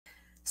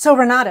So,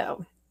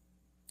 Renato,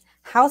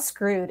 how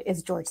screwed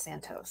is George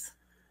Santos?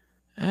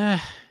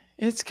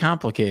 It's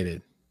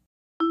complicated.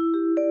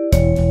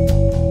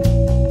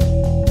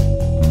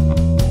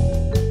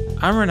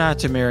 I'm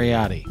Renato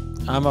Mariotti.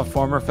 I'm a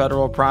former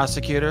federal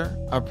prosecutor,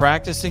 a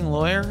practicing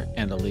lawyer,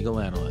 and a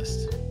legal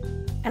analyst.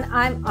 And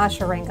I'm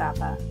Asha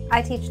Rangappa.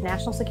 I teach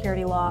national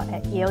security law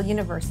at Yale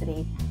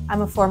University.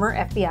 I'm a former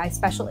FBI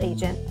special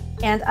agent,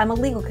 and I'm a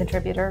legal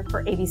contributor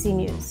for ABC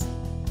News.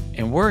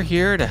 And we're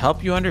here to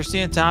help you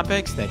understand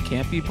topics that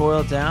can't be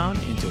boiled down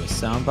into a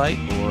soundbite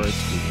or a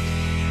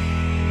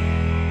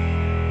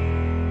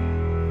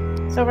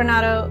tweet. So,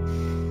 Renato,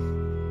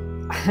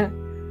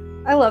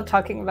 I love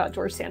talking about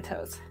George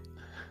Santos.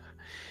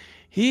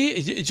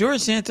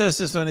 George Santos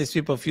is one of these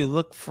people. If you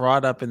look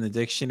fraud up in the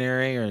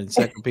dictionary or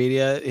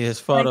encyclopedia, his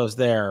photo's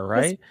there,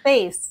 right? His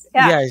face,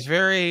 yeah, he's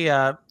very.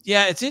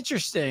 It's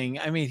interesting.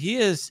 I mean, he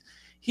is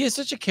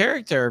such a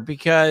character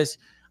because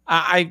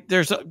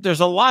there's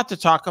a lot to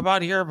talk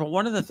about here. But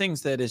one of the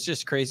things that is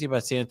just crazy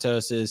about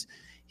Santos is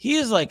he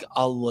is like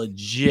a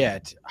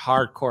legit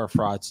hardcore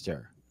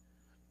fraudster,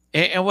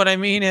 and what I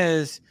mean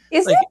is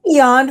like, it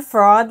beyond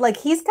fraud? Like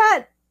he's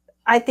got,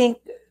 I think,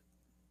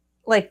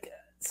 like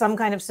some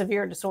kind of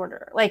severe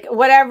disorder, like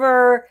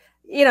whatever,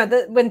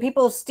 when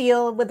people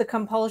steal with the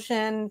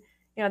compulsion,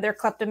 they're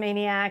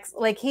kleptomaniacs.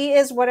 Like he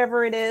is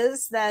whatever it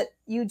is that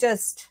you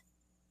just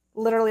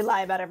literally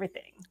lie about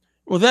everything.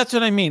 Well, that's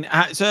what I mean.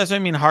 So that's what I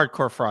mean,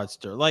 hardcore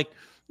fraudster. Like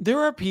there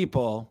are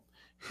people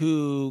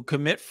who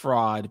commit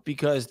fraud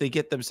because they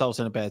get themselves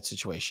in a bad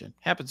situation.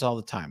 Happens all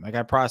the time. Like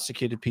I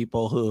prosecuted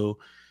people who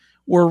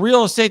were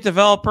real estate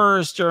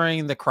developers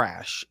during the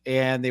crash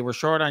and they were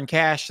short on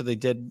cash. So they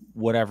did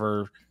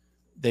whatever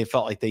they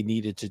felt like they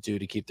needed to do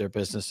to keep their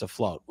business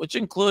afloat, which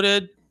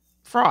included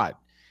fraud.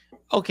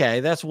 Okay,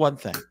 that's one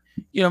thing.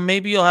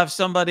 Maybe you'll have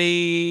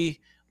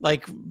somebody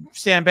like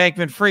Sam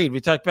Bankman-Fried.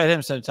 We talked about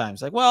him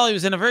sometimes. Like, well, he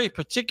was in a very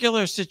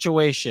particular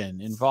situation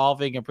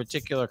involving a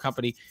particular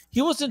company.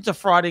 He wasn't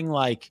defrauding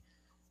like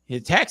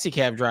his taxi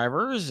cab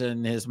drivers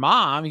and his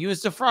mom. He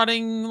was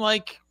defrauding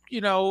like,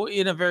 in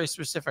a very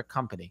specific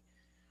company.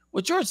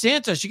 With George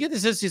Santos, you get the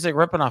sense he's like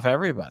ripping off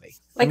everybody.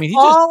 Like he's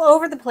all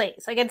over the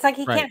place. Like it's like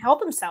he can't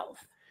help himself.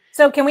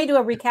 So can we do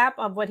a recap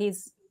of what he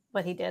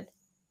did?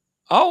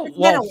 Oh,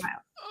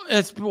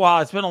 it's been a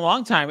while. It's been a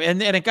long time. And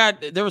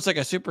there was like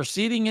a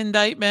superseding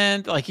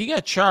indictment. Like he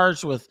got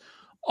charged with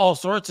all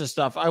sorts of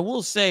stuff. I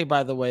will say,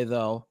 by the way,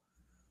 though,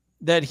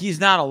 that he's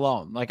not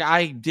alone. Like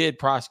I did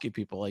prosecute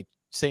people like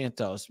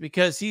Santos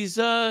because these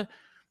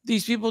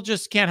people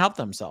just can't help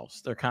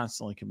themselves. They're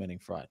constantly committing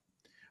fraud.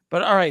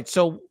 But all right,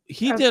 so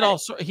he had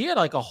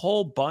like a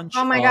whole bunch.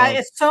 Oh my God,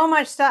 it's so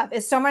much stuff.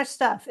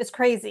 It's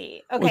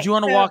crazy. Okay. Would you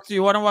want to walk through?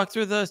 You want to walk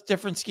through the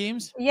different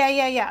schemes?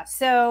 Yeah.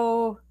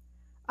 So,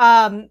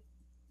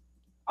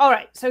 all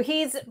right. So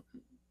he's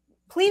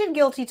pleaded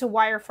guilty to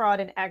wire fraud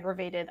and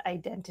aggravated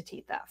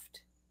identity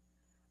theft.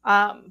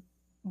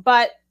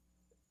 But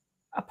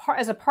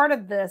as a part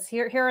of this,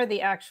 here are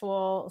the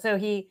actual. So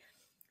he,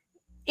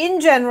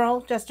 in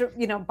general, just to,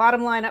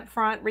 bottom line up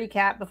front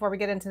recap before we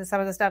get into some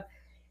of the stuff.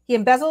 He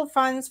embezzled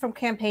funds from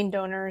campaign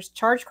donors,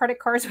 charged credit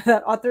cards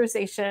without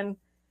authorization,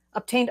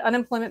 obtained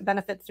unemployment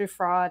benefits through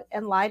fraud,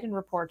 and lied in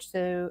reports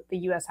to the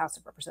U.S. House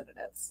of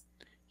Representatives.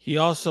 He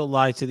also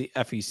lied to the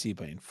FEC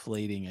by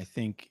inflating, I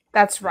think.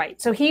 That's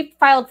right. So he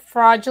filed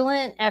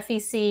fraudulent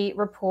FEC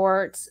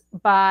reports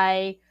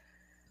by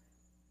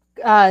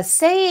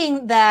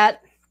saying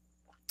that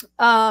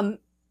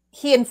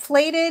he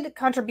inflated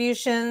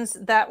contributions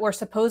that were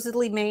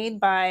supposedly made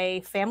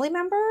by family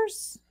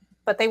members,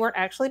 but they weren't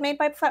actually made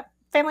by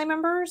family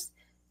members.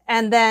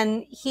 And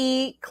then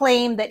he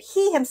claimed that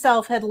he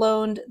himself had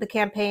loaned the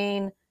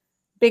campaign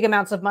big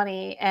amounts of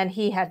money and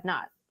he had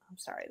not. I'm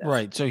sorry.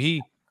 Right. So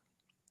he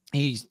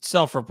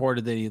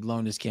self-reported that he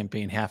loaned his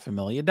campaign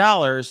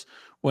 $500,000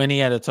 when he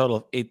had a total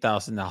of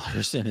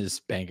 $8,000 in his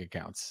bank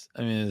accounts.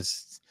 I mean,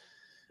 it's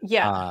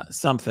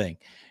something.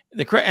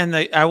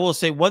 I will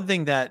say one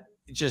thing that,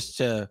 just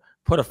to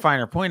put a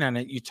finer point on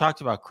it, you talked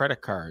about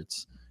credit card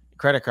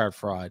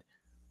fraud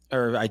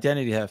or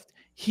identity theft.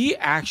 He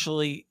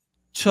actually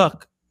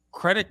took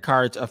credit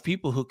cards of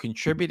people who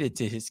contributed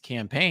to his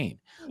campaign.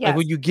 Yes. Like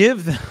when you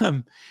give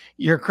them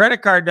your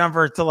credit card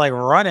number to like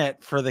run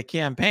it for the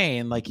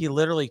campaign, like he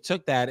literally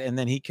took that and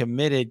then he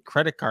committed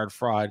credit card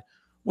fraud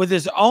with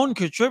his own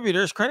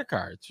contributors' credit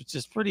cards, which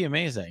is pretty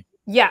amazing.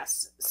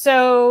 Yes.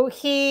 So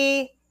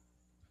he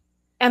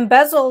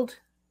embezzled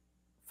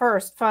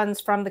first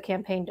funds from the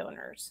campaign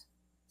donors.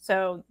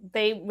 So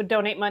they would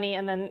donate money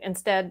and then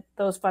instead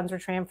those funds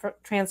were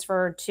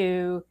transferred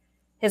to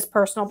his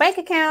personal bank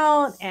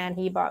account, and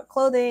he bought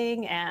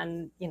clothing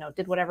and,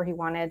 did whatever he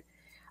wanted.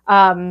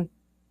 And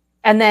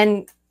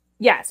then,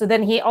 so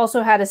then he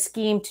also had a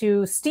scheme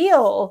to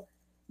steal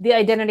the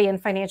identity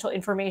and financial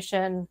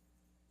information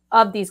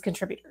of these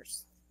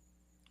contributors.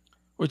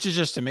 Which is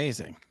just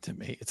amazing to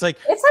me. It's like,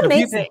 it's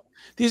amazing.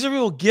 These are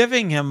people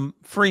giving him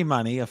free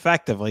money,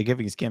 effectively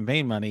giving his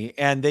campaign money,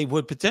 and they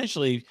would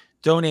potentially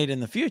donate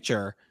in the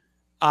future.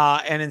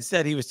 And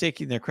instead, he was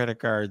taking their credit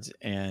cards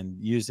and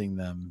using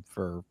them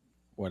for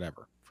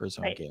whatever, for his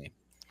own gain.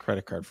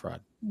 Credit card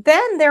fraud.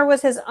 Then there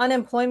was his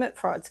unemployment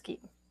fraud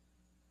scheme.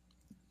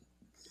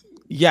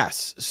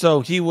 Yes.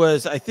 So he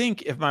was, I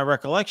think, if my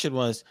recollection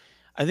was,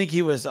 I think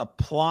he was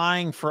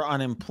applying for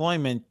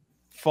unemployment,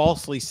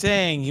 falsely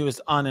saying he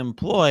was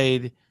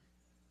unemployed.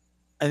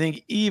 I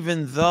think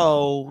even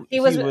though he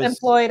was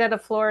employed at a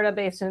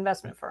Florida-based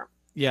investment firm.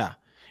 Yeah.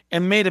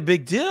 And made a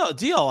big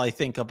deal, I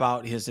think,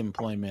 about his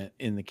employment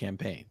in the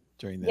campaign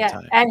during that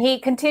time. And he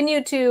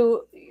continued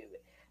to.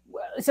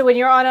 So when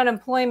you're on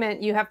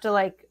unemployment, you have to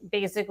like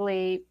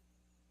basically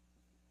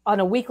on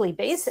a weekly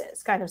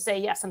basis kind of say,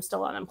 yes, I'm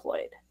still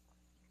unemployed.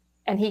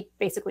 And he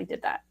basically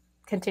did that,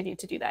 continued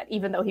to do that,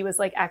 even though he was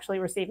like actually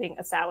receiving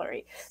a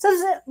salary. So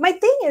my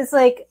thing is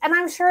like, and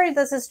I'm sure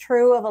this is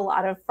true of a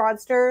lot of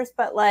fraudsters,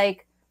 but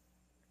like,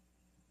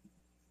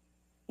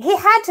 he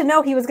had to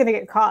know he was going to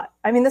get caught.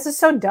 I mean, this is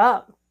so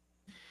dumb.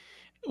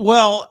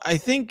 Well, I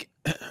think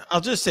I'll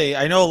just say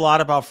I know a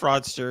lot about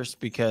fraudsters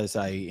because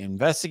I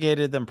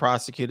investigated them,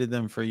 prosecuted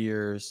them for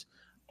years.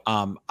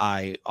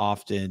 I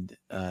often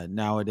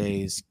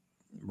nowadays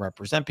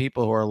represent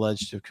people who are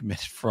alleged to have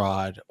committed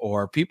fraud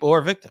or people who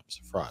are victims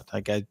of fraud.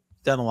 Like I've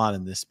done a lot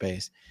in this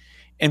space.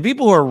 And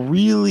people who are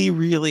really,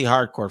 really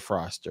hardcore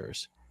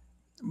fraudsters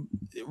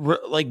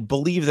like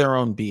believe their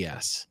own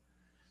BS.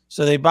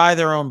 So they buy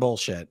their own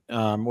bullshit,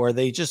 where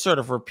they just sort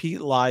of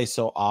repeat lies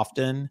so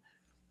often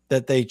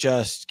that they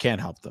just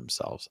can't help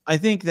themselves. I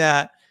think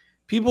that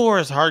people who are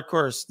as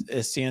hardcore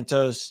as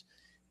Santos,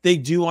 they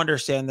do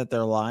understand that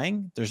they're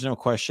lying. There's no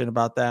question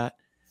about that.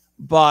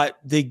 But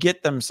they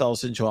get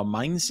themselves into a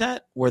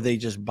mindset where they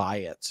just buy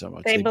it so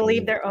much. They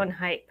believe their own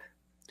hype.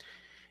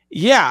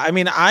 Yeah. I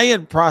mean, I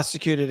had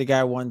prosecuted a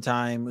guy one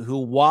time who,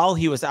 while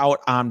he was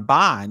out on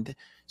bond,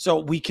 so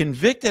we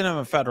convicted him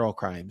of federal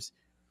crimes.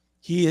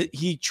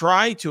 He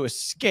tried to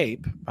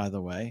escape, by the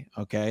way,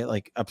 okay,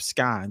 like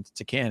abscond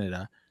to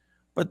Canada.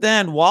 But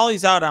then while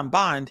he's out on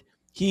bond,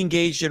 he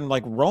engaged in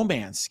like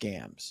romance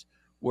scams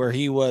where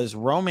he was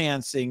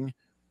romancing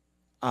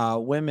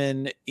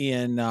women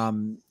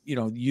in,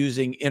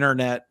 using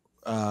internet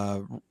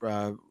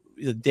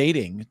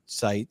dating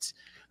sites,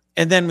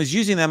 and then was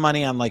using that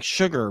money on like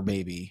sugar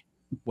baby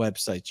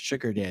websites,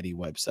 sugar daddy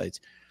websites.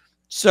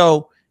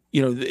 So,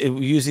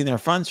 using their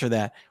funds for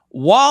that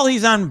while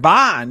he's on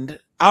bond,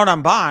 out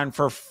on bond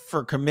for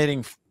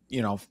committing,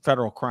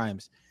 federal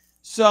crimes.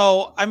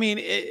 So, I mean,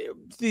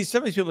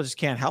 some of these people just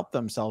can't help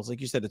themselves. Like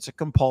you said, it's a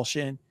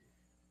compulsion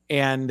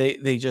and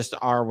they just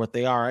are what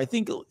they are. I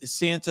think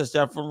Santos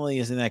definitely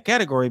is in that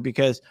category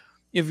because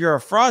if you're a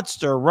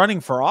fraudster, running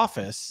for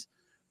office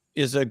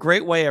is a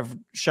great way of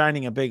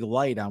shining a big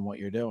light on what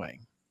you're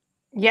doing.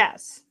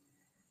 Yes.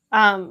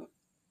 The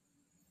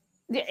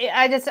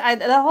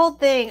whole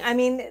thing, I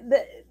mean,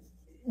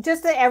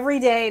 just the every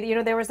day,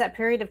 there was that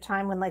period of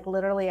time when like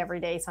literally every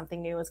day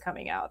something new was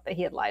coming out that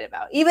he had lied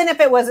about, even if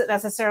it wasn't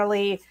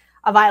necessarily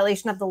a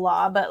violation of the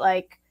law, but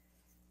like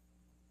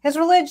his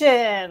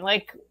religion,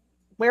 like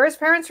where his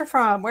parents are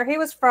from, where he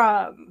was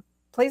from,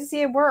 places he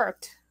had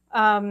worked.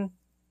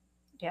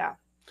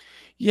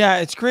 Yeah,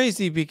 it's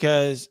crazy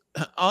because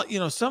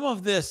some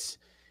of this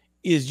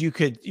is you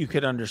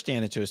could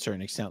understand it to a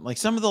certain extent. Like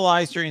some of the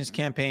lies during his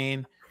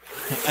campaign,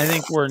 I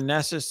think were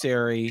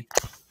necessary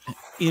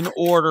in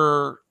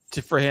order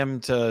for him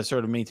to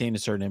sort of maintain a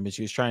certain image.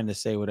 He was trying to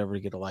say whatever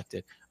to get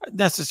elected.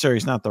 Necessary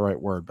is not the right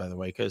word, by the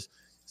way, because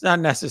it's not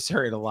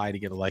necessary to lie to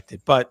get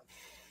elected, but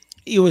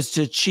it was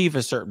to achieve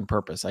a certain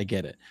purpose. I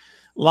get it.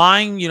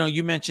 Lying,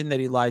 you mentioned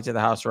that he lied to the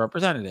House of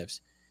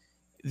Representatives.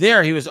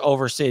 There, he was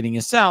overstating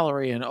his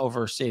salary and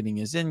overstating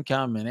his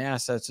income and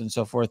assets and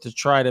so forth to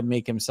try to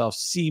make himself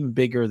seem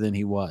bigger than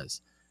he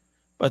was.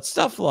 But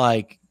stuff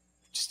like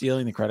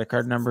stealing the credit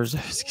card numbers of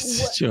his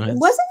constituents.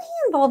 Wasn't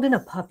he involved in a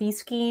puppy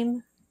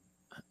scheme?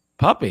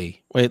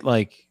 Puppy? Wait,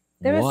 like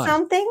there was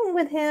something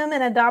with him,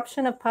 an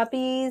adoption of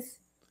puppies.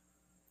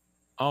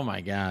 Oh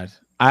my God.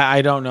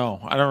 I don't know.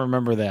 I don't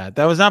remember that.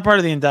 That was not part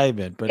of the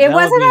indictment, but it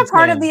wasn't a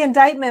part of the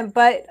indictment,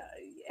 but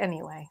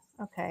anyway,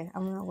 okay.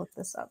 I'm going to look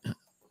this up.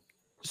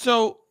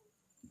 So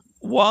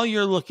while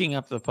you're looking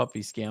up the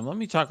puppy scam, let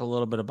me talk a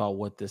little bit about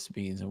what this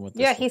means and what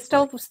this he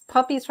stole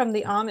puppies from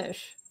the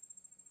Amish.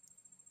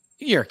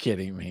 You're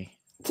kidding me.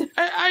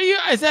 Are you?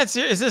 Is that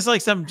serious? Is this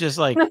like some just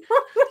like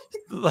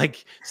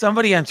like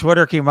somebody on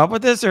Twitter came up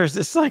with this, or is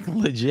this like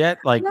legit,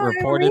 like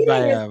reported by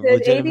a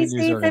legitimate ABC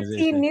news organization?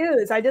 15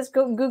 News. I just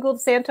Googled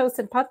Santos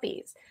and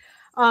puppies.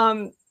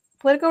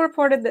 Politico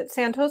reported that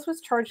Santos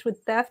was charged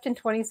with theft in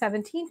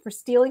 2017 for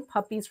stealing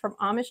puppies from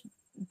Amish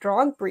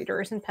dog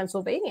breeders in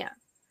Pennsylvania.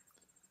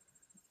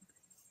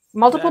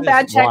 Multiple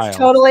bad checks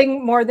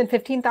totaling more than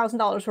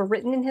 $15,000 were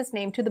written in his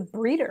name to the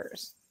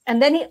breeders.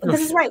 And then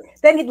this is right.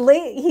 Then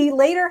he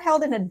later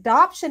held an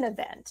adoption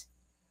event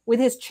with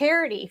his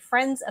charity,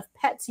 Friends of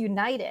Pets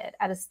United,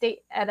 at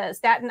a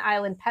Staten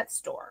Island pet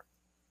store.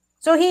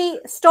 So he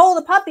stole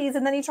the puppies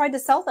and then he tried to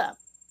sell them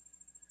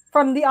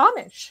from the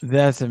Amish.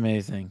 That's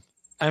amazing.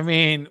 I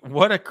mean,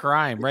 what a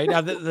crime, right? Now,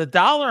 the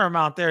dollar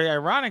amount there, the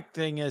ironic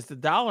thing is the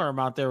dollar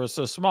amount there was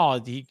so small,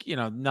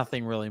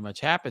 nothing really much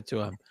happened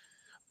to him.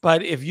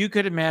 But if you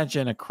could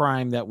imagine a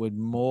crime that would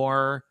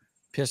more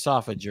piss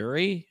off a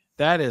jury,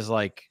 that is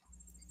like,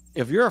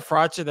 if you're a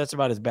fraudster, that's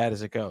about as bad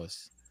as it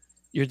goes.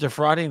 You're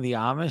defrauding the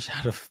Amish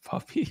out of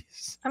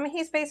puppies. I mean,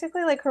 he's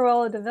basically like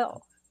Cruella de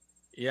Vil.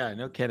 Yeah,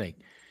 no kidding.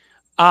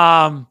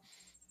 Um,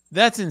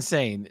 That's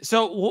insane.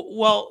 So,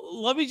 well,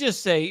 let me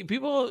just say,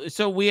 people.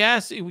 So we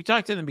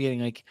talked in the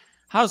beginning, like,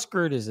 how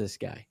screwed is this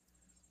guy?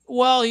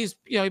 Well, he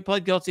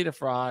pled guilty to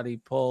fraud. He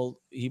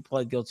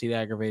pled guilty to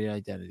aggravated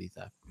identity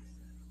theft.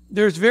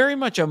 There's very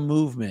much a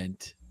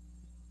movement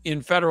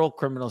in federal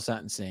criminal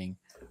sentencing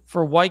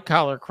for white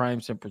collar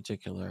crimes in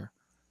particular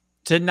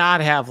to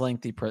not have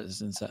lengthy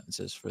prison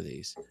sentences for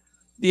these.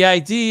 The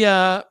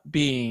idea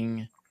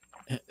being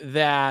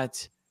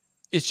that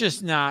it's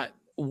just not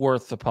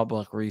worth the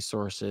public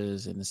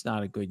resources, and it's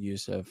not a good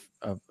use of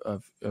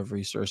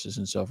resources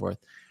and so forth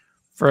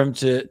for him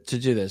to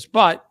do this.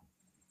 But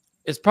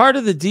as part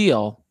of the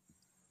deal,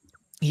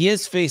 he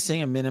is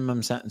facing a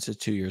minimum sentence of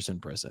 2 years in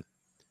prison,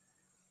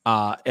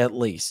 at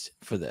least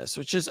for this,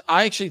 which is,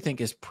 I actually think,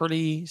 is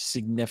pretty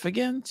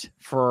significant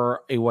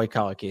for a white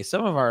collar case.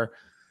 Some of our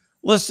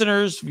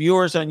listeners,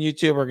 viewers on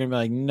YouTube are going to be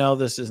like, no,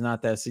 this is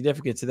not that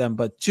significant to them,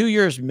 but 2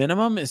 years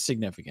minimum is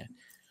significant.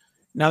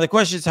 Now, the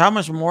question is, how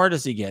much more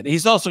does he get?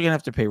 He's also going to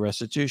have to pay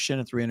restitution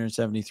of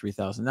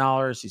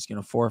 $373,000. He's going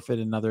to forfeit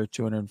another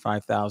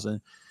 $205,000.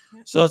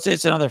 So let's say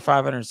it's another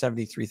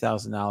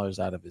 $573,000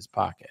 out of his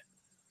pocket.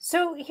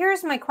 So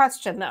here's my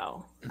question,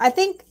 though. I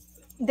think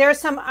there's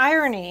some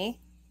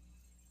irony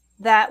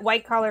that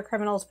white collar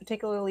criminals,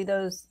 particularly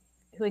those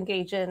who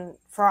engage in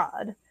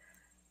fraud,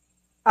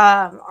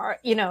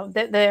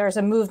 there's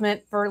a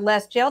movement for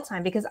less jail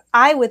time, because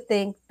I would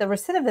think the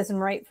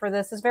recidivism rate for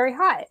this is very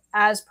high,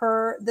 as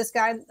per this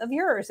guy of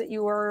yours that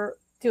you were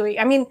doing.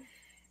 I mean,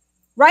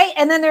 right?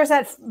 And then there's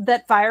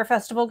that Fire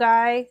Festival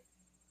guy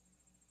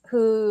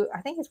who I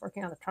think he's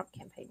working on the Trump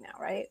campaign now,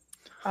 right?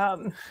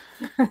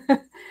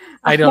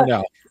 I don't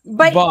know,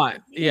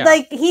 but yeah,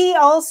 like, he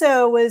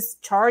also was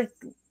charged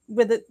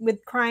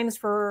with crimes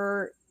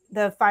for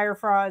the fire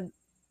fraud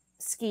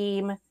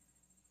scheme.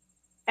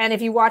 And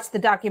if you watch the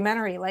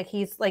documentary, like,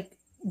 he's like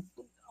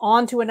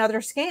on to another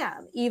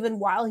scam, even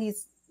while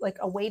he's like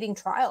awaiting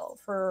trial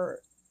for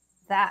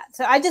that.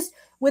 So I just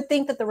would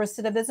think that the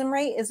recidivism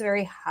rate is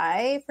very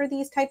high for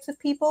these types of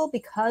people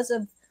because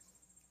of,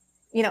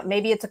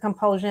 maybe it's a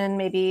compulsion,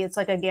 maybe it's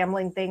like a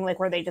gambling thing, like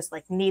where they just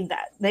like need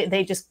that.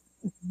 They just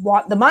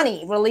want the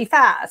money really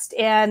fast.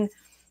 And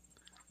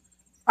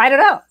I don't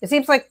know. It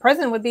seems like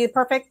prison would be the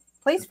perfect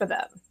place for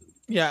them.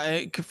 Yeah,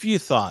 a few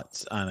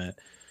thoughts on it.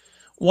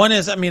 One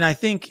is, I mean, I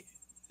think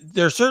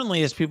there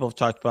certainly is, people have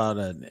talked about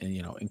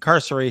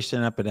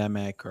incarceration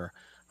epidemic, or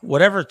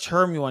whatever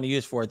term you want to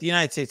use for it. The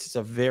United States is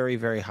a very,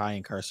 very high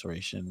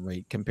incarceration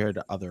rate compared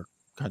to other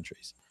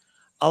countries.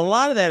 A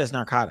lot of that is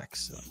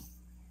narcotics. So,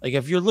 like,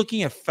 if you're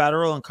looking at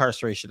federal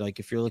incarceration, like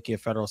if you're looking at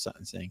federal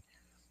sentencing,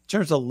 in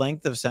terms of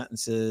length of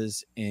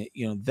sentences,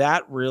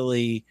 that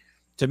really,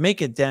 to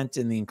make a dent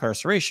in the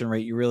incarceration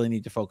rate, you really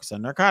need to focus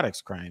on narcotics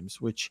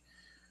crimes, which,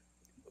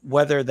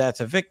 whether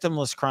that's a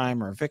victimless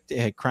crime or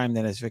a crime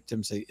that has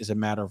victims, is a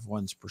matter of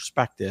one's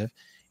perspective.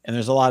 And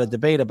there's a lot of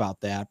debate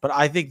about that. But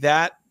I think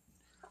that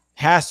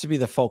has to be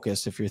the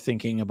focus if you're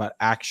thinking about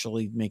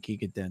actually making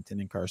a dent in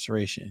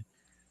incarceration.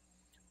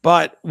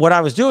 But what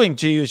I was doing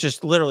to you is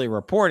just literally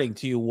reporting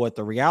to you what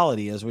the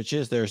reality is, which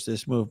is there's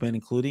this movement,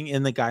 including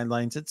in the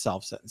guidelines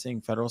itself,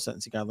 federal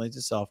sentencing guidelines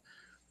itself,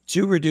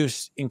 to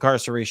reduce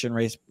incarceration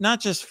rates,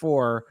 not just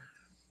for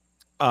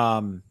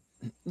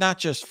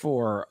narcotics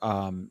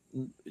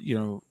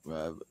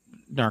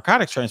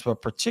crimes,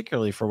 but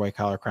particularly for white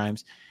collar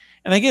crimes.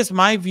 And I guess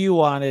my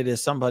view on it,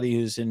 as somebody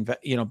who's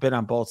been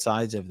on both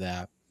sides of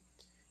that,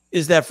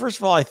 is that, first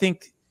of all, I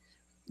think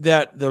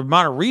that the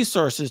amount of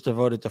resources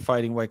devoted to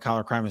fighting white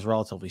collar crime is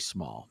relatively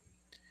small.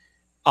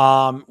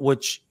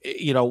 Which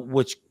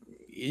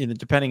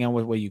depending on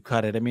what way you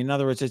cut it. I mean, in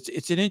other words,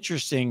 it's an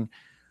interesting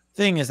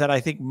thing, is that I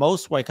think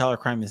most white collar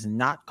crime is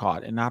not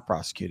caught and not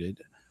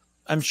prosecuted.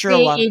 I'm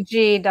sure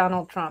C.E.G.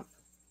 Donald Trump.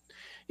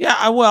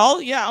 Yeah,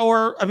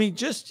 or I mean,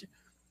 just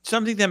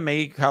something that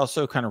may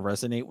also kind of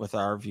resonate with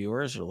our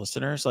viewers or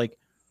listeners. Like,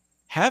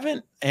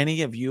 haven't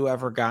any of you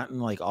ever gotten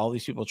like all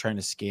these people trying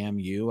to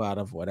scam you out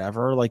of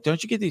whatever? Like,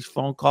 don't you get these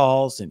phone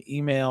calls and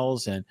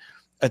emails and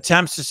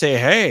attempts to say,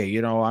 hey,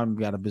 I've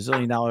got $1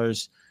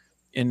 bazillion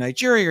in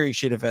Nigeria, or you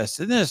should invest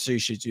in this, or you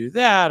should do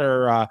that,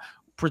 or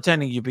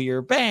pretending you be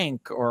your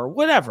bank or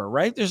whatever,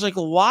 right? There's like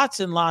lots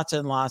and lots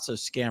and lots of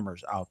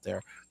scammers out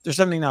there. There's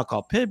something now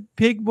called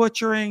pig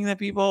butchering that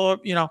people,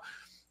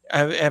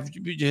 have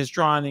just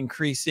drawn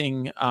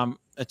increasing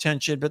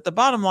attention. But the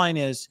bottom line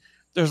is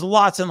there's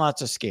lots and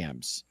lots of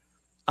scams.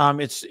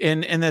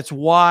 And that's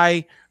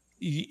why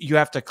you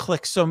have to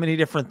click so many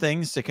different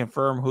things to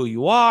confirm who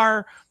you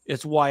are.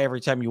 It's why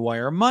every time you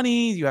wire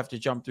money, you have to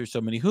jump through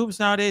so many hoops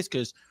nowadays,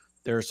 because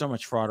There's so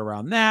much fraud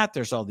around that.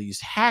 There's all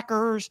these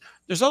hackers.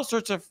 There's all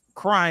sorts of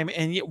crime,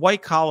 and yet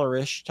white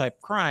collar-ish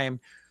type crime,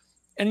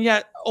 and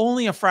yet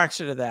only a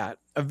fraction of that,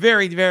 a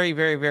very, very,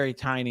 very, very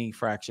tiny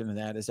fraction of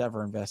that is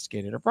ever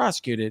investigated or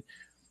prosecuted.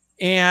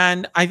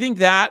 And I think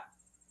that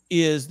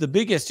is the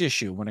biggest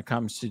issue when it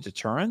comes to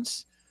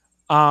deterrence.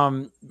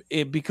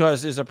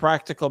 Because as a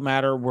practical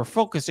matter, we're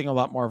focusing a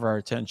lot more of our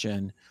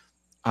attention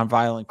on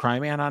violent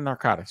crime and on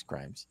narcotics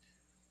crimes.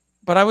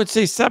 But I would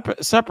say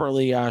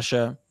separately,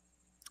 Asha,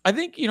 I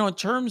think, in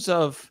terms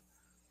of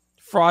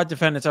fraud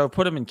defendants, I would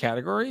put them in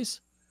categories.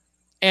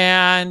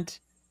 And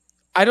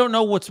I don't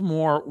know what's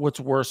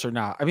worse or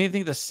not. I mean, I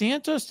think the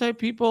Santos type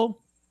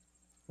people,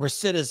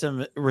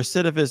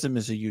 recidivism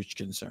is a huge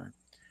concern.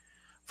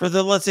 For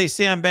the, let's say,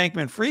 Sam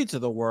Bankman-Frieds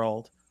of the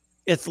world,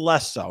 it's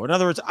less so. In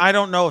other words, I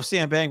don't know if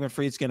Sam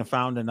Bankman-Fried's going to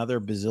found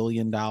another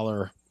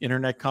bazillion-dollar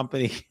internet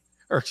company,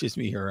 or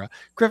a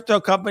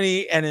crypto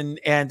company,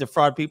 and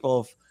defraud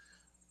people of,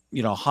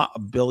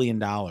 $1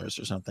 billion or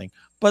something.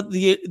 But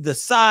the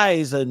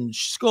size and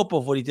scope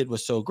of what he did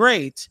was so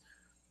great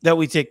that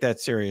we take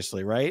that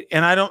seriously, right?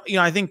 And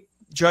I think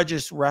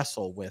judges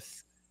wrestle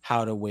with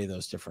how to weigh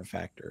those different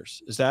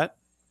factors. Is that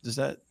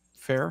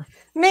fair?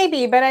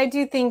 Maybe, but I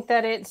do think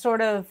that it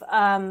sort of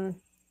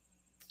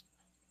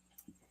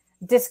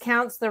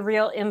discounts the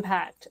real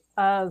impact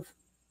of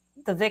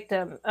the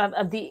victim,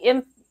 of the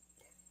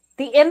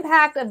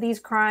impact of these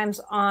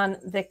crimes on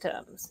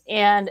victims,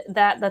 and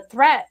that the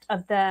threat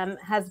of them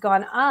has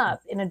gone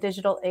up in a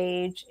digital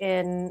age,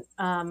 in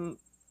an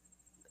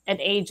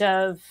age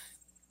of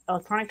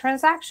electronic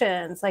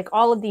transactions, like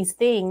all of these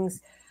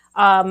things.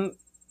 In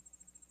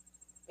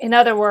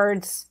other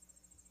words,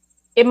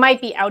 it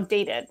might be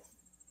outdated.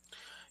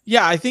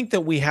 Yeah, I think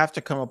that we have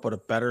to come up with a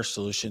better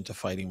solution to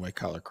fighting white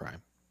collar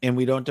crime, and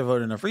we don't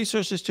devote enough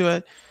resources to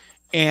it.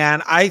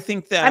 And I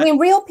think that,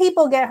 real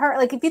people get hurt.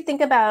 Like, if you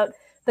think about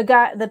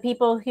the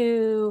people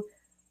who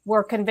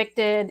were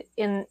convicted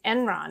in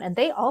Enron, and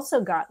they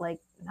also got like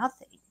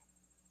nothing.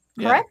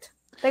 Correct?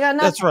 Yeah. They got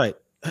nothing. That's right.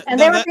 And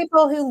there were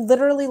people who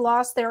literally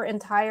lost their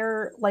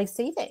entire life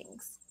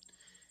savings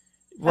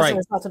as a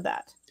result of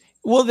that.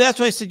 Well, that's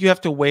why I said you have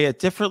to weigh it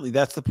differently.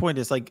 That's the point.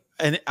 Is like,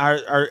 and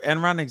are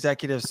Enron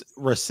executives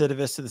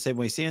recidivists in the same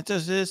way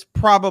Santos is?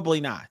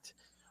 Probably not.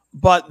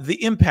 But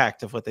the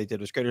impact of what they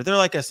did was greater. They're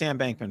like a Sam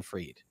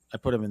Bankman-Fried. I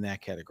put them in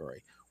that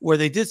category, where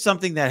they did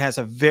something that has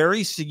a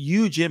very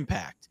huge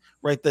impact,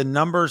 right? The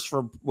numbers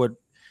for what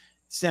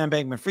Sam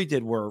Bankman-Fried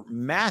did were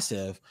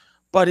massive,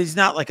 but he's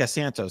not like a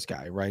Santos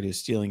guy, right? Who's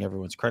stealing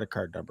everyone's credit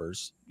card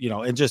numbers,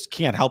 and just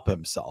can't help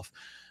himself.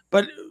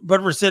 But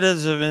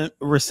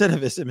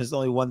recidivism is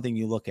only one thing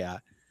you look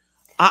at.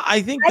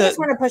 I think I just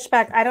want to push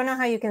back. I don't know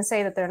how you can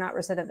say that they're not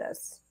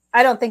recidivists.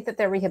 I don't think that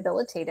they're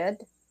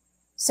rehabilitated.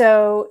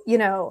 So,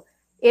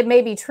 it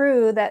may be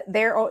true that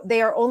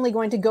they are only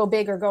going to go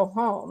big or go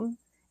home.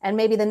 And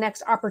maybe the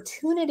next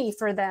opportunity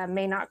for them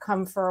may not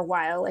come for a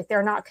while. Like,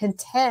 they're not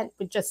content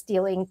with just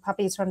stealing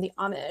puppies from the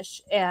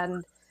Amish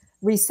and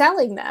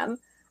reselling them.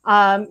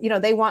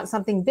 They want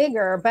something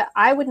bigger, but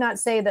I would not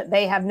say that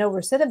they have no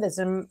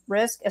recidivism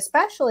risk,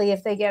 especially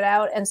if they get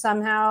out and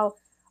somehow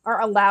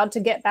are allowed to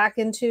get back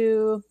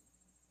into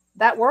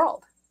that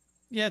world.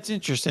 Yeah, it's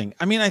interesting.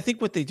 I mean, I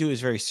think what they do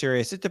is very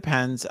serious. It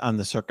depends on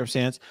the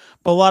circumstance,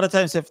 but a lot of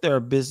times if they're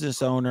a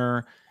business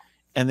owner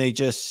and they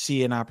just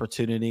see an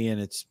opportunity and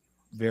it's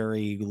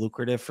very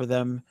lucrative for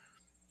them,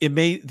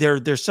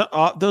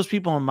 those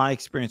people in my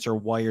experience are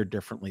wired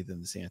differently than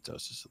the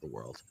Santoses of the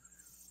world.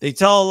 They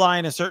tell a lie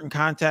in a certain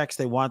context.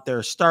 They want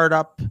their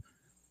startup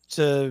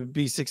to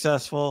be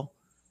successful,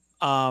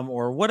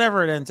 or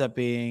whatever it ends up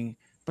being.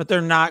 But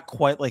they're not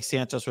quite like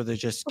Santos, where they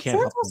just can't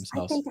help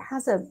themselves. I think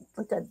has a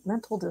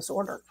mental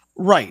disorder,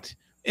 right?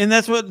 And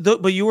that's what.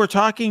 But you were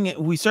talking.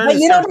 We started.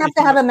 But you don't have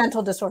to have a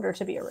mental disorder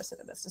to be a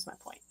recidivist. Is my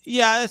point.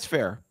 Yeah, that's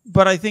fair.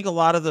 But I think a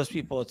lot of those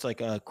people, it's like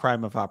a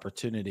crime of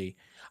opportunity.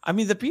 I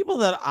mean, the people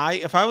that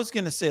if I was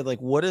going to say, like,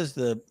 what is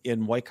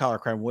in white collar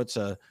crime? What's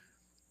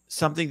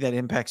something that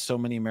impacts so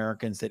many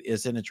Americans that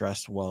isn't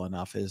addressed well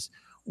enough is,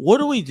 what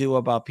do we do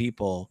about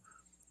people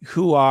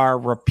who are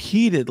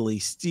repeatedly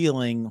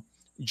stealing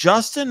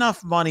just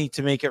enough money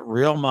to make it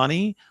real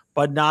money,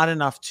 but not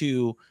enough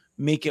to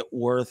make it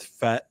worth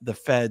the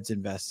feds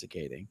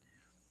investigating?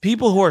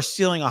 People who are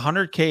stealing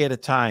 100K at a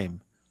time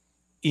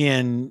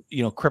in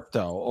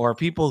crypto, or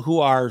people who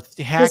are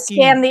hacking,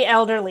 to scam the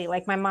elderly,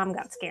 like my mom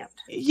got scammed.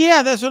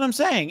 Yeah, that's what I'm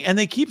saying. And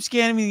they keep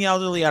scamming the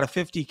elderly out of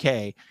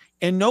 50K.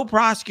 And no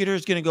prosecutor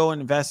is going to go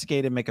and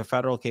investigate and make a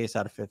federal case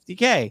out of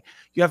 50K.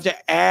 You have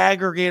to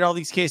aggregate all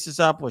these cases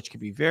up, which can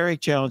be very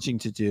challenging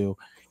to do.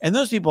 And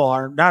those people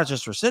are not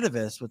just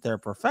recidivists, but they're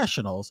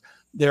professionals.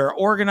 They're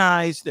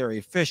organized, they're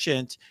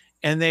efficient,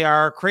 and they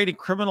are creating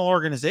criminal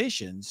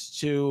organizations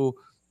to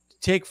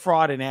take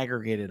fraud and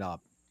aggregate it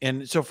up.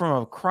 And so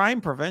from a crime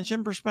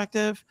prevention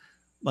perspective,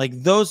 like,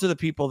 those are the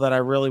people that I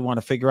really want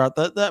to figure out.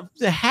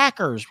 The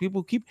hackers,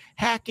 people who keep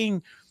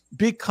hacking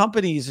big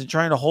companies and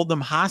trying to hold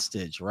them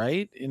hostage,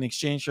 right, in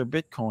exchange for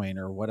Bitcoin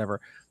or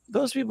whatever.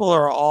 Those people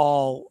are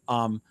all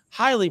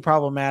highly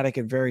problematic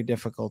and very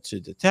difficult to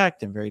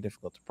detect and very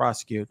difficult to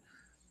prosecute.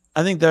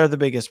 I think they're the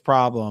biggest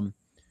problem.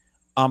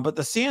 But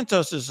the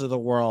Santoses of the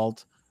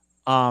world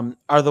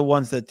are the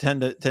ones that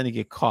tend to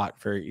get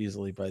caught very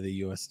easily by the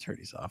U.S.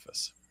 Attorney's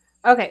Office.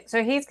 Okay,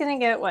 so he's going to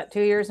get what,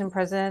 2 years in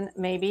prison,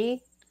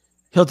 maybe?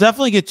 He'll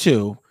definitely get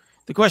 2.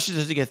 The question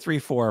is, does he get 3,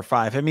 4, or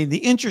 5? I mean, the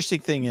interesting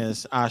thing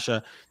is,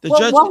 Asha, the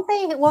judge.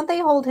 Won't they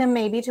hold him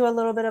maybe to a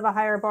little bit of a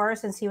higher bar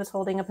since he was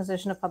holding a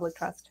position of public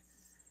trust?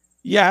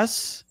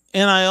 Yes,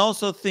 and I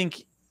also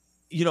think,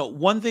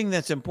 one thing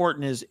that's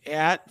important is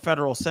at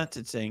federal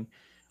sentencing,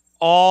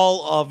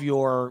 all of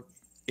your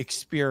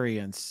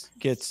experience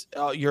gets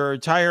your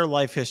entire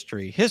life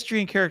history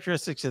and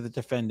characteristics of the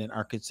defendant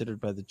are considered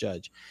by the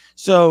judge.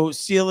 So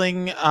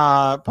stealing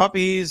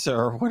puppies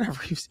or whatever,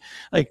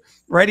 like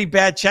writing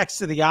bad checks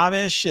to the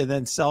Amish and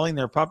then selling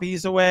their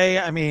puppies away.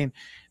 I mean,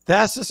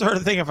 that's the sort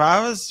of thing. If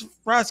I was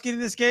prosecuting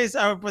this case,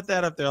 I would put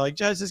that up there. Like,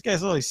 judge, this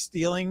guy's literally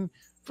stealing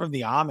from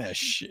the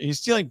Amish. He's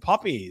stealing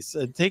puppies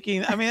and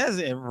taking. I mean,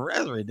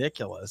 that's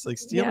ridiculous. Like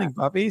stealing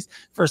puppies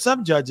for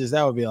some judges,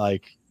 that would be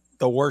like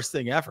the worst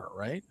thing ever,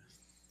 right?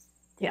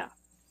 Yeah.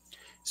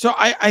 So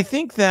I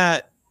think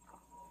that,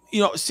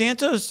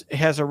 Santos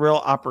has a real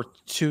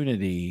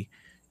opportunity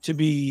to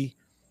be,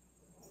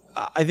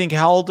 I think,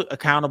 held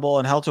accountable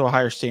and held to a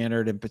higher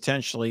standard and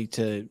potentially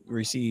to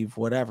receive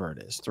whatever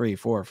it is, 3,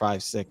 4,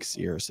 5, 6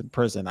 years in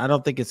prison. I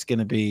don't think it's going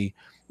to be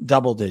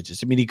double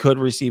digits. I mean, he could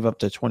receive up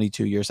to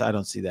 22 years. I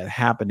don't see that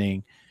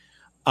happening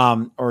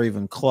or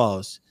even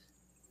close.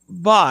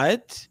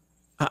 But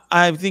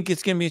I think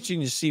it's going to be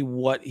interesting to see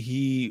what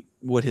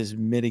his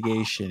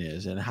mitigation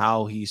is and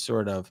how he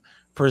sort of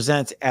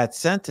presents at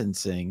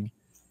sentencing.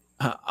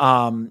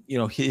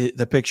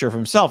 The picture of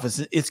himself.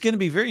 It's going to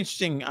be very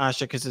interesting,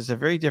 Asha, because it's a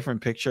very different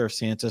picture of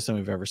Santos than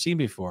we've ever seen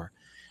before.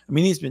 I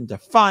mean, he's been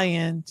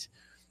defiant.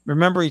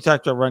 Remember, he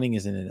talked about running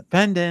as an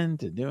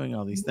independent and doing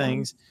all these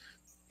things.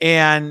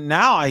 And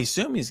now I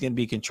assume he's going to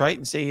be contrite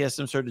and say he has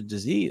some sort of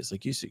disease,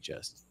 like you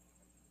suggest.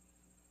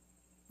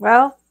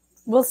 Well,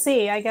 we'll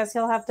see. I guess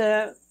he'll have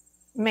to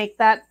make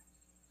that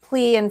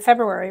plea in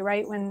February,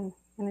 right? When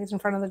he's in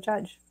front of the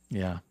judge.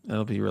 Yeah,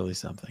 that'll be really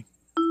something.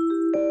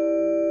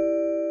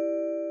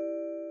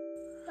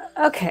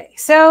 Okay,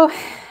 so,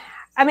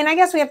 I mean, I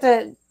guess we have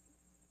to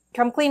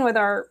come clean with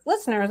our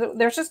listeners.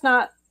 There's just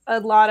not a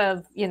lot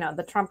of,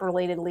 the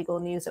Trump-related legal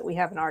news that we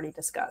haven't already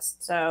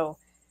discussed. So,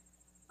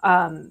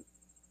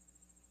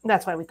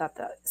 that's why we thought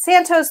the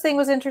Santos thing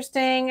was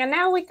interesting. And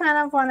now we kind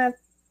of want to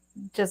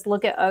just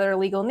look at other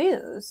legal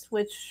news,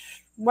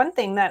 which one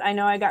thing that I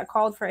know I got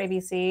called for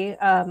ABC,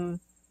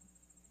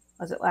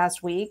 was it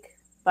last week?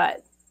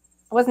 But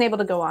I wasn't able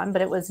to go on,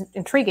 but it was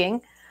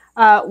intriguing.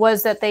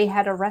 Was that they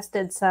had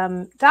arrested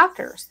some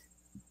doctors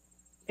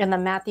in the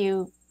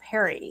Matthew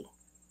Perry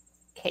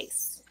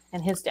case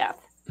and his death.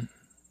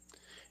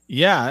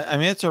 Yeah, I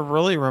mean, it's a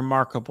really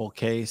remarkable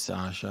case,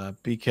 Asha,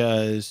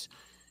 because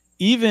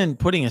even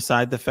putting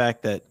aside the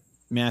fact that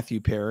Matthew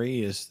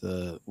Perry was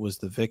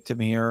the victim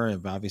here,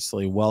 of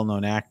obviously a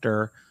well-known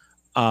actor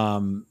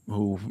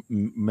who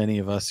many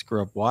of us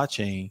grew up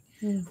watching,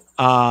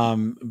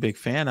 big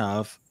fan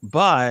of,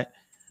 but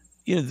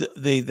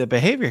the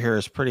behavior here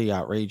is pretty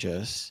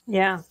outrageous.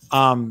 Yeah.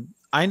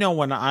 I know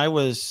when I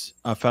was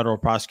a federal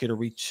prosecutor,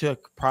 we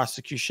took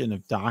prosecution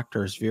of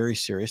doctors very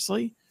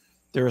seriously.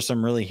 There were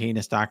some really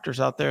heinous doctors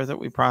out there that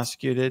we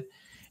prosecuted.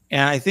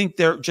 And I think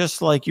they're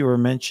just like you were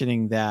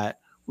mentioning that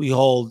we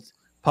hold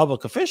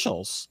public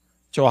officials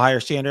to a higher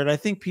standard. I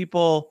think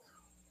people,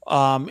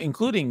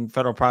 including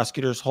federal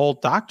prosecutors,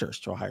 hold doctors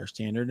to a higher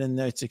standard. And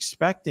it's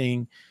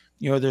expecting,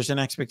 there's an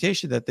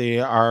expectation that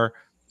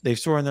they've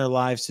sworn their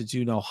lives to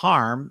do no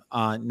harm,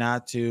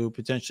 not to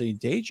potentially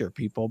endanger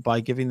people by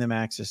giving them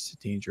access to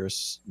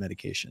dangerous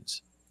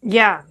medications.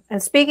 Yeah.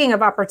 And speaking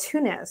of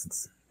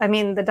opportunists, I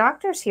mean, the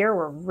doctors here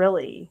were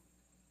really,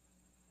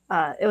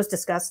 it was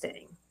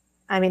disgusting.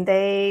 I mean,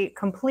 they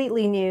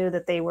completely knew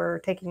that they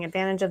were taking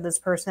advantage of this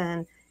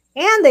person,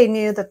 and they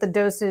knew that the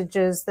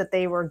dosages that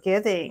they were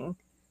giving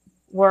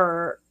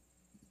were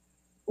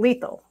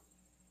lethal.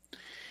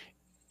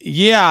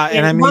 Yeah.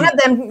 And I mean, one of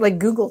them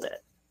Googled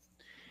it.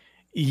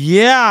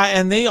 Yeah,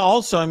 and they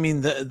also, I mean,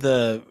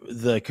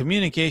 the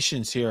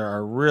communications here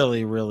are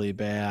really, really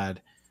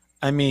bad.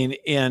 I mean,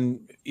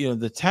 and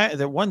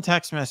the one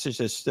text message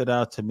that stood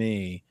out to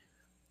me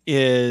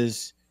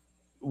is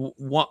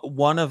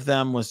one of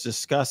them was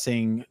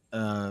discussing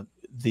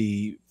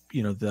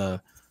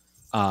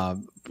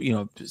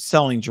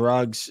selling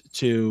drugs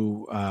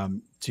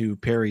to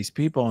Perry's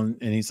people,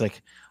 and he's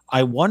like,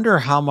 I wonder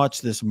how much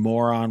this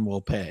moron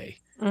will pay.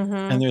 Mm-hmm.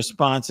 And the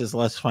response is,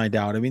 let's find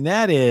out. I mean,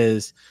 that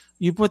is,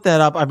 you put that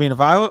up. I mean, if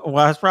I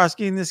was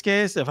prosecuting this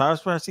case, it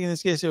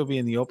would be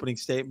in the opening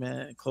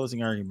statement and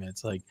closing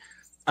arguments. Like,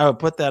 I would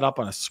put that up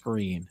on a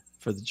screen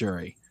for the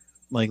jury.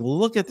 Like,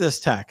 look at this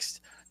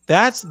text.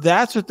 That's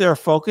what they're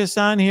focused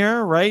on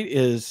here, right?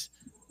 Is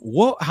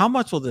what? How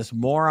much will this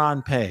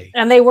moron pay?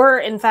 And they were,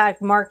 in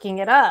fact, marking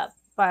it up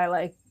by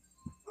like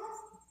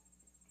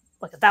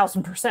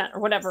 1,000% or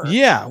whatever.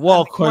 Yeah,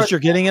 well, of More course you're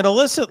getting it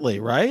illicitly,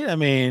 right? I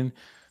mean,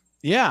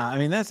 yeah, I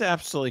mean that's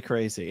absolutely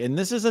crazy. And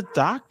this is a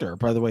doctor,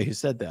 by the way, who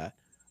said that.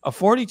 A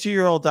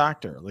 42-year-old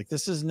doctor. Like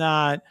this is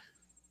not,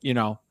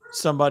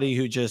 somebody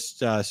who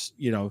just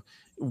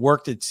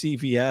worked at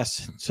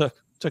CVS and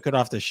took it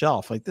off the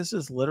shelf. Like this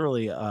is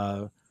literally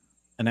an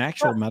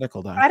actual well,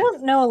 medical I doctor.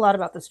 don't know a lot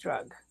about this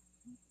drug.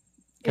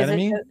 Is it?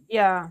 Ketamine?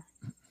 Yeah.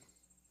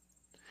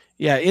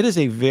 Yeah, it is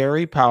a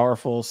very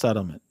powerful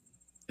settlement.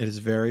 It is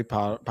very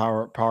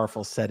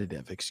powerful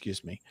sedative,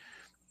 excuse me.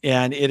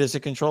 And it is a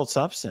controlled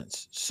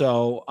substance.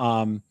 So,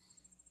 What's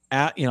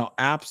the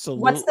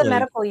absolutely.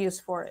 medical use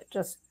for it?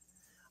 Just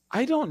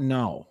I don't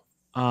know.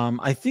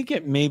 I think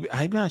it may be,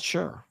 I'm not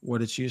sure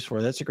what it's used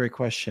for. That's a great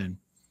question.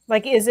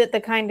 like, is it the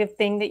kind of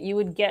thing that you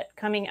would get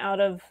coming out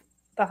of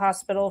the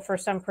hospital for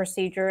some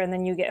procedure and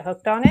then you get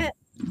hooked on it?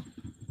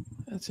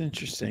 That's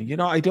interesting.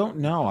 I don't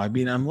know. I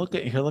mean, I'm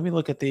looking here. Let me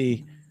look at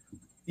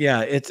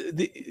it's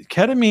the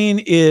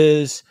ketamine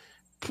is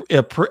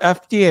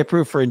FDA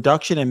approved for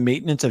induction and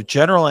maintenance of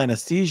general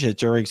anesthesia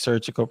during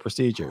surgical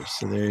procedures.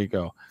 So there you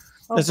go.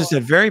 Oh, As I boy.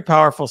 said, very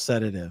powerful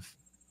sedative.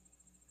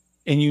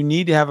 And you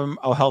need to have a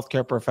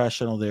healthcare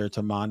professional there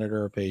to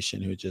monitor a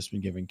patient who had just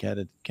been given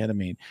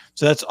ketamine.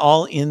 So that's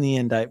all in the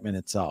indictment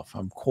itself.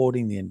 I'm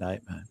quoting the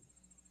indictment.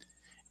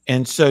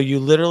 And so you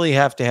literally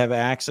have to have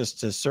access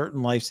to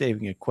certain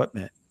life-saving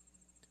equipment,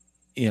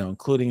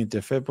 including a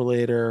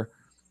defibrillator,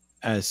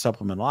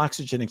 supplemental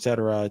oxygen, et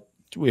cetera,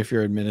 if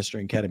you're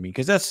administering ketamine,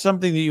 because that's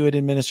something that you would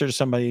administer to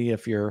somebody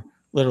if you're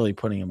literally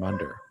putting them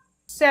under.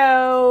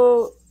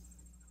 So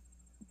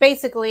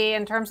basically,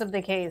 in terms of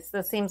the case,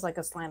 this seems like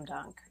a slam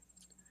dunk.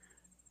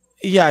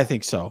 Yeah, I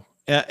think so.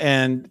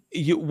 And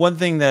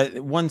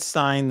one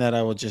sign that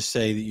I will just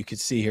say that you could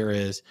see here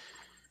is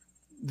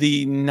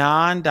the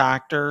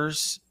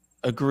non-doctors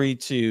agree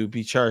to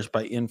be charged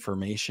by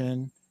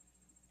information.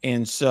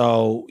 And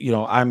so,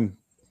 I'm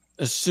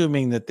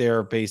assuming that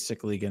they're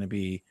basically going to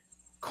be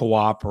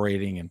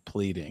cooperating and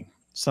pleading,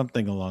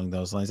 something along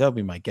those lines. That would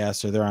be my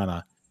guess. Or they're on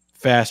a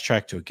fast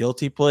track to a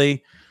guilty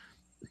plea.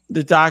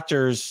 The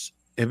doctors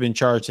have been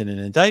charged in an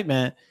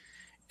indictment,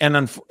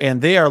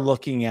 and they are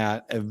looking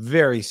at a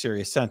very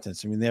serious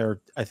sentence. I mean,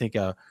 I think,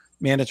 a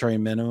mandatory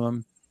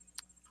minimum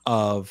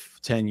of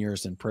 10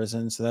 years in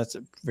prison. So that's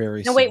a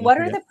very No, wait, what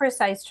are significant. the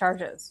precise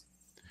charges?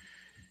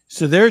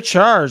 So they're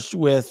charged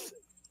with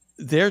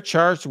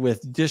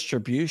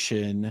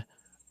distribution,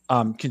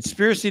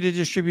 conspiracy to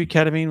distribute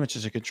ketamine, which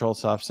is a controlled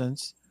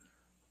substance,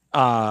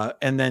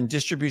 and then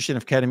distribution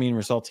of ketamine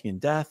resulting in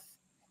death,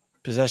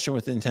 possession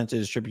with intent to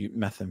distribute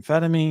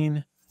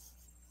methamphetamine,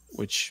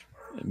 which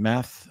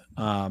meth,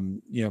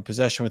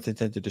 possession with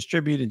intent to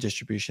distribute and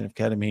distribution of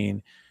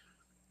ketamine,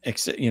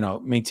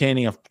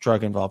 maintaining a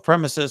drug-involved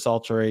premises,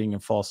 altering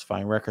and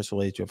falsifying records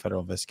related to a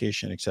federal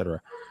investigation,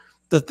 etc.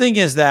 The thing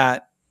is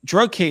that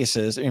drug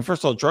cases, I mean,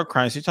 first of all, drug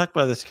crimes, we talked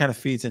about this, kind of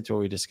feeds into what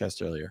we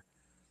discussed earlier.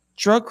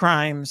 Drug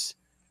crimes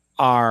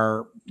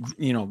are,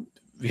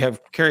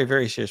 carry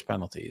very serious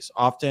penalties,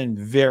 often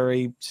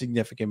very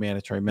significant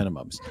mandatory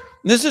minimums.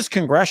 And this is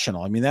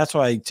congressional. I mean, that's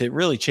why to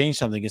really change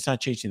something, it's not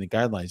changing the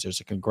guidelines.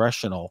 There's a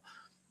congressional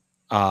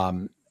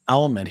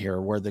element here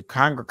where the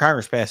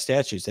Congress passed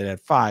statutes that had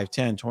 5,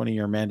 10,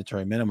 20-year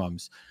mandatory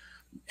minimums.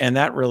 And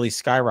that really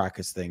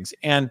skyrockets things.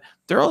 And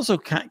there are also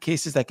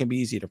cases that can be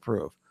easy to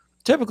prove.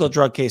 Typical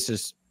drug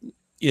cases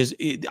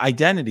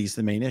identity is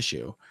the main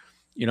issue.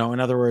 In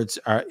other words,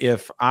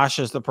 if Asha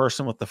is the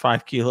person with the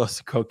 5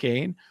 kilos of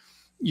cocaine,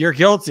 you're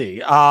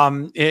guilty.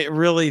 It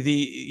really,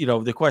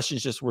 the question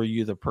is just, were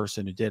you the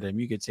person who did it? I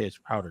mean, you could say it's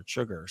powdered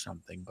sugar or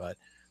something, but,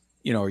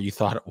 or you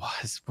thought it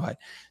was, but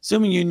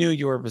assuming you knew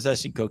you were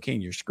possessing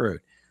cocaine, you're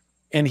screwed.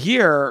 And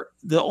here,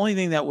 the only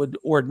thing that would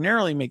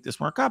ordinarily make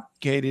this more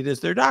complicated is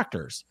their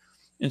doctors.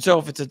 And so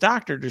if it's a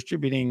doctor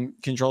distributing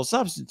controlled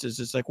substances,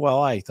 it's like,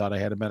 well, I thought I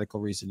had a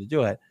medical reason to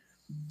do it.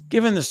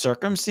 Given the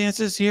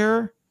circumstances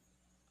here,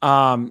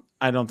 I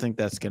don't think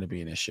that's going to be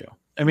an issue.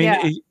 I mean,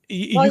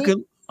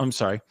 I'm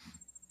sorry.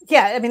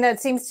 Yeah, I mean, that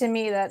seems to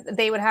me that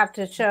they would have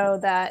to show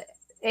that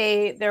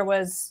there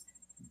was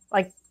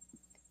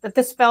that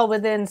this fell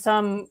within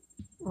some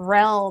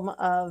realm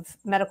of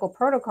medical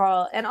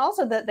protocol, and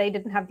also that they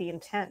didn't have the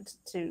intent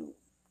to,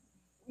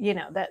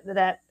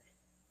 that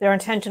their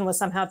intention was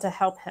somehow to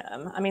help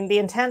him. I mean, the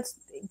intent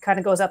kind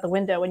of goes out the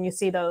window when you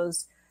see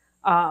those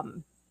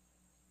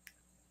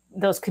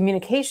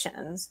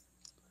communications.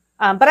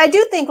 But I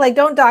do think,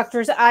 don't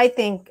doctors, I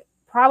think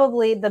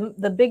probably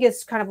the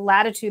biggest kind of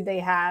latitude they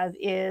have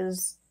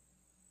is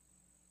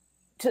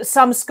to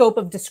some scope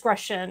of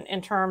discretion in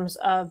terms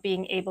of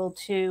being able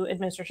to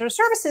administer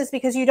services,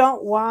 because you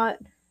don't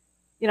want,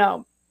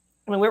 I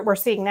mean, we're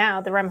seeing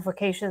now the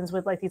ramifications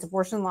with these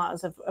abortion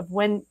laws of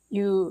when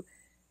you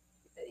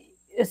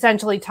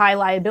essentially tie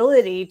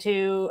liability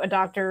to a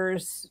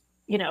doctor's,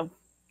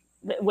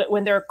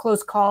 when there are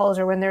close calls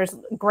or when there's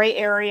gray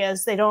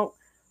areas, they don't,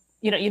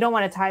 you don't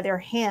want to tie their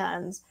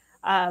hands.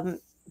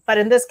 But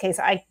in this case,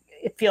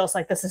 it feels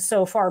like this is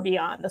so far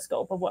beyond the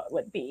scope of what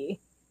would be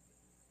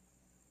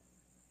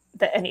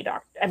that any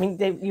doctor. I mean,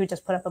 you would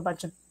just put up a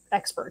bunch of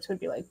experts who'd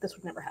be like, this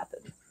would never happen.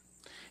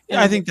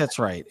 Yeah, I think that's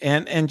right.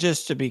 And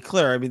just to be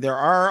clear, I mean, there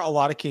are a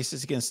lot of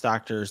cases against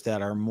doctors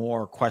that are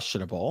more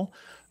questionable.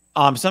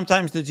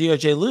 Sometimes the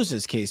DOJ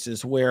loses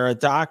cases where a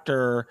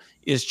doctor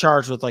is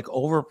charged with like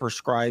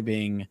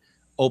overprescribing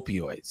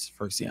opioids,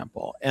 for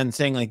example, and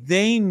saying like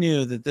they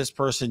knew that this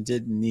person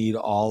didn't need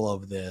all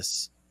of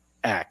this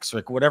X,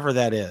 like whatever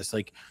that is,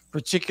 like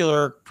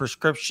particular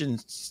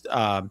prescriptions,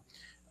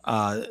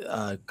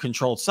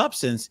 controlled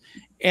substance.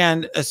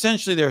 And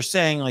essentially they're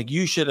saying like,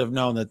 you should have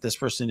known that this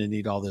person didn't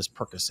need all this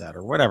Percocet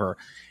or whatever.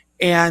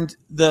 And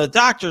the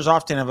doctors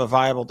often have a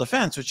viable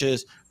defense, which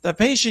is the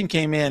patient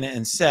came in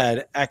and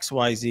said X,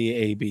 Y, Z,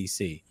 A, B,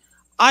 C.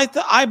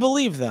 I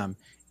believe them.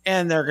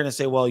 And they're going to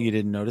say, well, you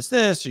didn't notice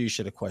this, or you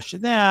should have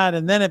questioned that.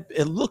 And then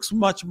it looks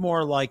much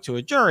more like to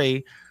a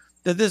jury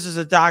that this is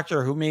a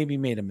doctor who maybe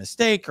made a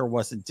mistake or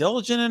wasn't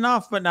diligent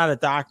enough, but not a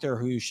doctor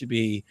who should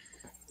be,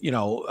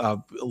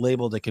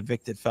 labeled a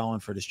convicted felon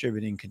for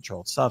distributing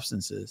controlled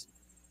substances.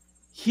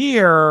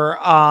 Here,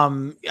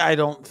 I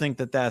don't think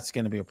that that's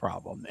going to be a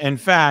problem. In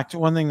fact,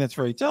 one thing that's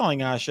very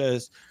telling, Asha,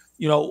 is,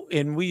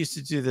 and we used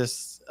to do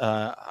this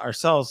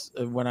ourselves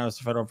when I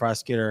was a federal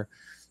prosecutor,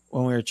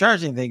 when we were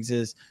charging things,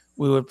 is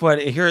we would put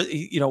here,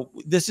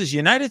 this is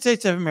United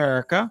States of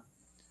America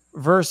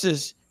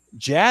versus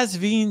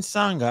Jasveen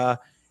Sangha,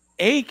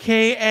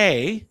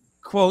 AKA,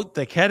 quote,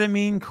 the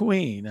ketamine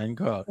queen,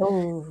 unquote.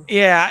 Oh.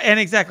 Yeah, and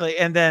exactly.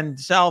 And then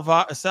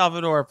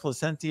Salvador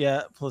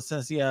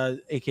Placencia,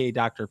 aka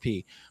Dr.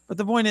 P. But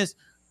the point is,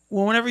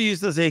 whenever you use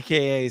those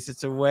AKAs,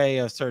 it's a way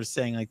of sort of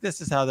saying like,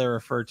 this is how they're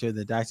referred to in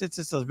the docs. It's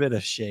just a bit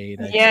of shade.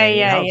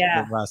 Yeah.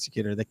 The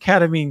prosecutor, the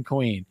ketamine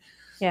queen.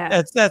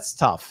 Yeah, that's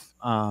tough.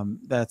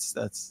 That's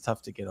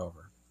tough to get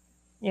over.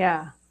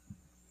 Yeah.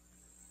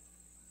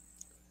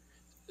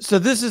 So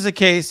this is a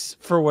case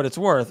for what it's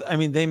worth. I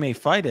mean, they may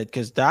fight it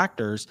because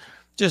doctors,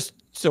 just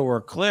so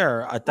we're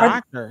clear, a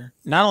doctor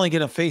not only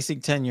going to facing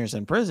 10 years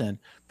in prison,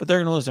 but they're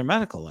going to lose their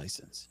medical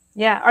license.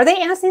 Yeah. Are they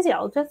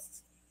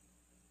anesthesiologists?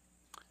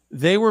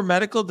 They were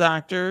medical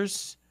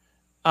doctors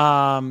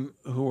who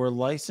were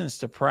licensed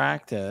to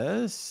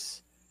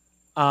practice.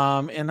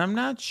 And I'm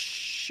not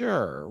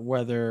sure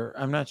whether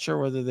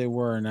they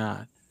were or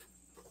not.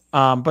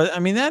 But I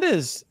mean, that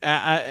is,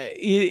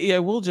 I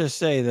will just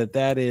say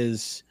that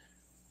is,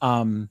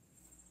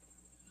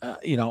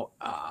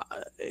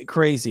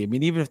 crazy. I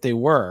mean, even if they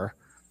were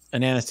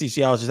an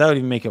anesthesiologist, that would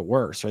even make it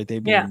worse, right?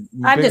 They'd be in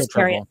I'm just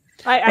curious.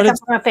 I come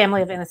from a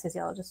family of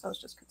anesthesiologists, so I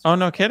was just concerned. Oh,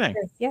 no kidding.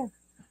 Yeah.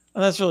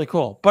 Well, that's really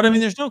cool. But I mean,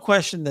 there's no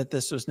question that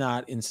this was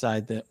not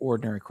inside the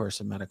ordinary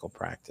course of medical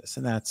practice,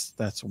 and that's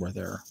where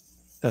they're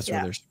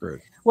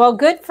screwed. Well,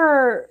 good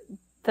for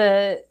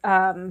the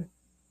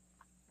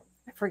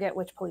I forget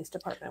which police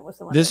department was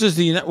the one. This is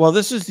the United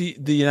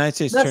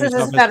States Attorney's Office.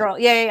 This is federal.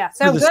 Yeah.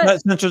 So the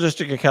Central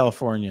District of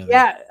California.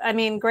 Yeah, I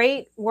mean,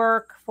 great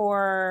work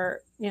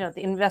for the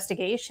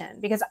investigation,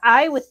 because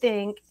I would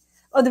think.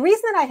 Oh, the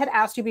reason that I had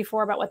asked you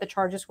before about what the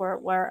charges were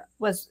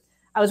was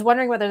I was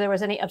wondering whether there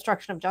was any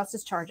obstruction of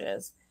justice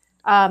charges,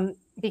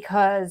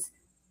 because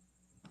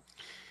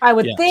I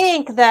would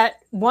think that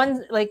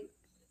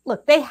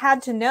look, they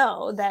had to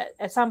know that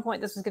at some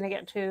point this was going to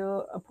get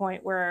to a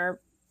point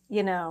where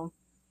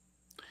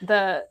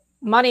the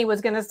money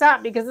was going to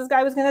stop because this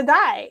guy was going to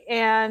die.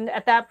 And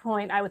at that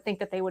point, I would think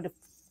that they would have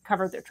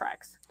covered their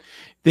tracks.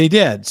 They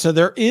did. So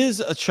there is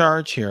a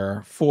charge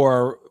here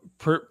for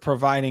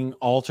providing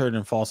altered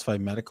and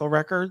falsified medical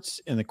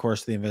records in the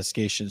course of the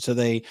investigation. So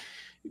they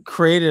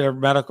created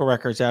medical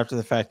records after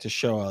the fact to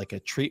show like a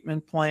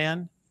treatment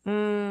plan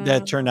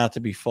that turned out to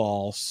be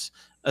false,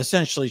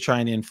 essentially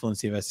trying to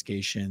influence the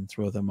investigation,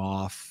 throw them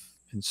off,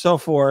 and so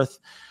forth.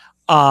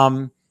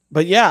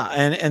 But yeah,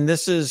 and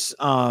this is,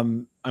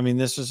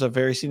 this is a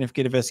very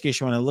significant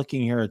investigation. When I'm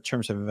looking here in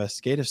terms of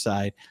investigative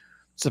side,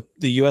 so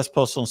the U.S.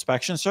 Postal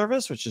Inspection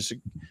Service, which is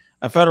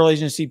a federal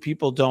agency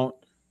people don't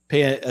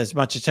pay as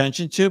much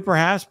attention to,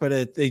 perhaps,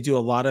 but they do a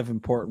lot of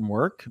important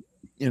work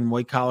in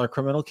white collar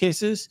criminal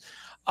cases,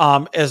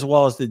 as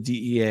well as the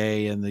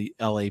DEA and the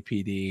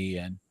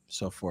LAPD and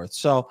so forth.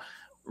 So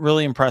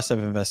really impressive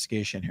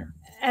investigation here.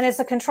 And it's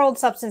a controlled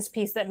substance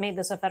piece that made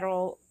this a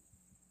federal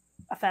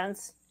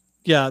offense.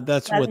 Yeah,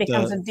 that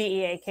becomes a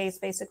DEA case,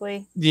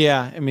 basically.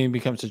 Yeah, I mean, it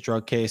becomes a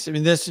drug case. I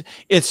mean,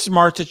 it's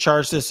smart to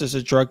charge this as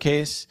a drug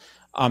case.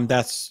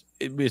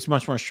 It's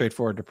much more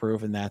straightforward to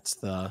prove, and that's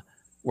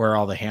where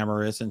all the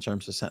hammer is in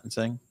terms of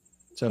sentencing.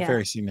 So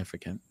very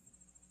significant.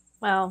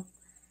 Well,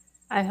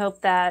 I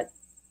hope that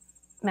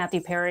Matthew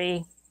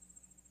Perry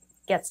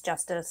gets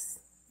justice,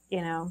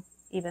 even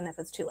if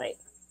it's too late.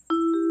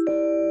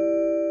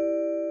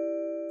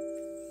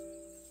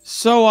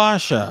 So,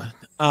 Asha,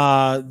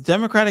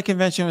 Democratic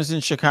convention was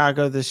in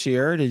Chicago this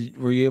year.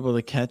 Were you able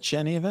to catch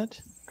any of it?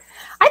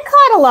 I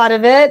caught a lot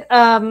of it,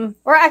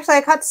 or actually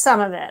I caught some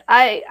of it.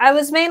 I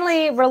was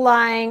mainly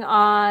relying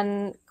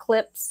on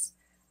clips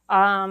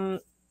on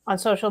on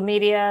social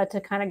media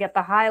to kind of get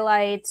the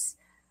highlights.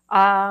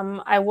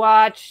 I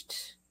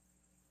watched,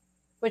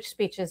 which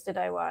speeches did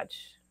I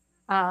watch?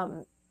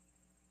 I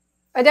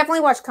definitely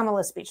watched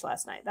Kamala's speech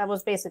last night. That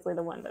was basically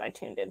the one that I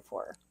tuned in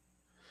for.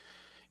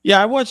 Yeah,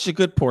 I watched a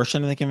good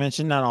portion of the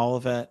convention, not all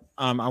of it.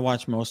 I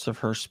watched most of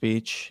her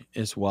speech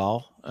as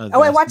well.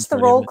 Oh, I watched the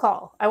roll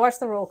call. I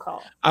watched the roll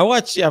call. I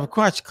watched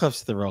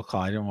clips of the roll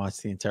call. I didn't watch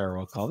the entire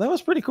roll call. That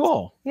was pretty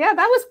cool. Yeah,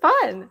 that was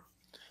fun.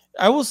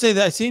 I will say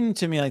that it seemed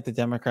to me like the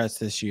Democrats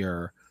this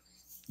year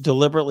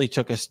deliberately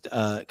took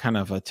a kind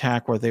of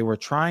attack where they were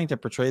trying to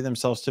portray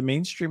themselves to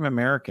mainstream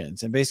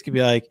Americans and basically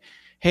be like,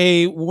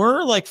 hey,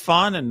 we're like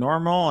fun and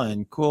normal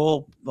and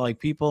cool, like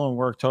people, and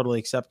we're totally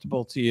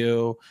acceptable to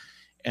you.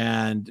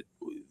 And,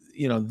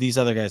 you know, these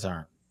other guys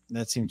aren't.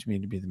 That seemed to me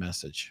to be the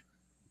message.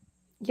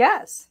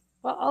 Yes.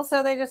 Well,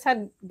 also they just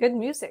had good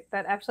music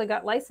that actually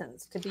got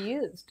licensed to be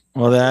used.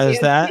 Well, there's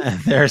that.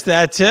 There's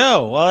that too.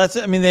 Well, that's,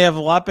 I mean, they have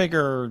a lot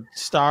bigger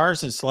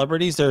stars and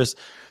celebrities. There's,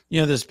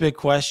 you know, this big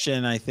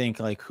question, I think,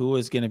 like who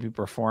is going to be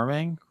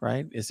performing,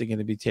 right? Is it going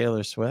to be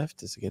Taylor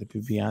Swift? Is it going to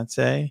be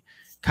Beyonce?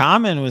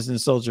 Common was in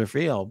Soldier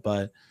Field,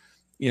 but,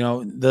 you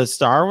know, the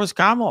star was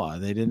Kamala.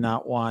 They did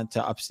not want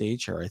to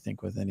upstage her, I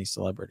think, with any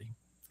celebrity.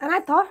 And I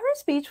thought her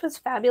speech was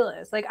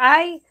fabulous. Like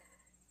I'm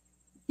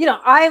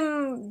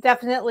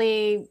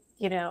definitely,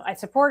 I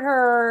support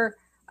her.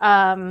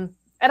 And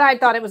I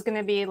thought it was going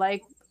to be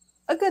like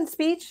a good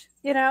speech,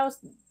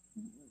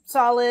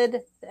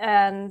 solid.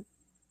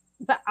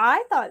 But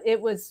I thought it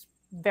was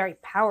very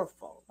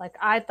powerful. Like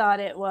I thought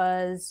it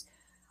was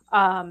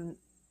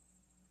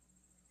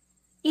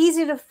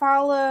easy to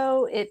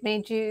follow. It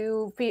made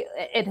you feel,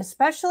 and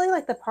especially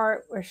like the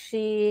part where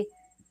she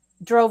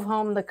drove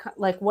home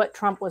what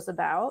Trump was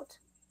about.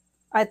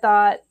 I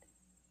thought,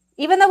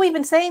 even though we've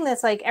been saying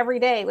this like every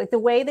day, like the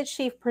way that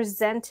she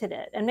presented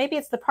it, and maybe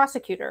it's the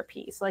prosecutor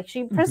piece, like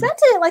she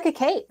presented it like a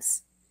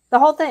case, the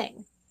whole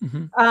thing,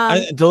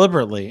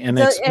 deliberately and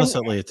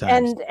explicitly at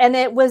times. And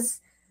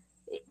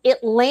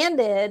it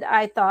landed,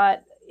 I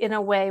thought, in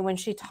a way when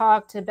she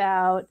talked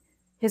about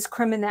his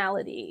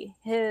criminality,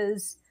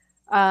 his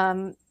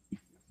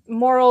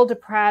moral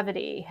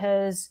depravity,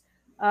 his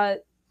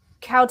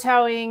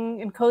kowtowing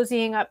and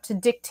cozying up to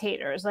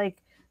dictators, like,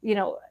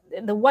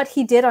 what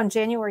he did on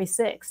January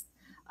 6th.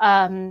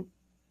 I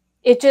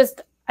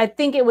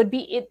think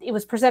it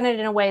was presented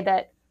in a way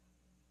that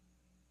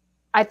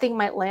I think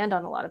might land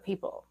on a lot of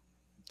people.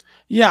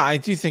 Yeah, I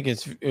do think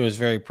it was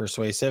very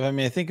persuasive. I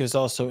mean, I think it was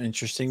also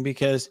interesting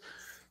because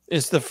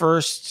it's the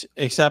first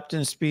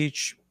acceptance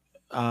speech.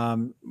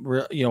 Well,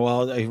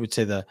 I would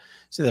say the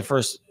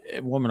first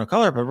woman of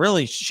color, but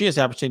really she has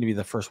the opportunity to be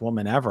the first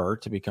woman ever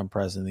to become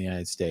president of the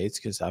United States,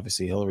 because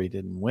obviously Hillary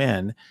didn't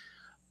win.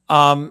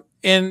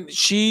 And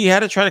she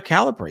had to try to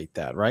calibrate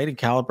that, right? And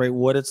calibrate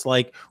what it's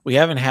like. We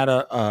haven't had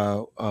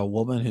a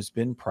woman who's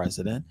been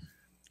president,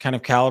 kind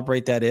of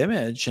calibrate that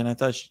image. And I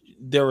thought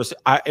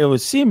it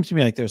would seem to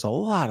me like there's a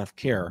lot of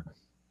care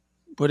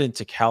put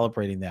into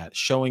calibrating that,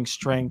 showing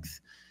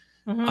strength,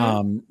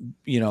 and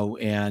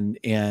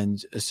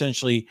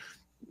essentially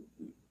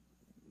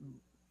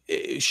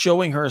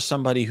showing her as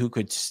somebody who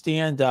could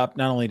stand up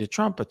not only to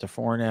Trump, but to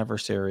foreign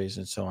adversaries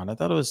and so on. I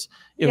thought it was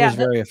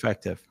very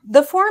effective.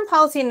 The foreign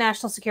policy and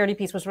national security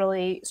piece was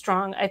really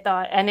strong, I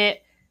thought. And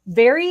it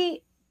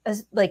very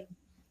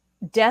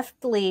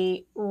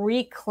deftly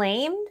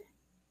reclaimed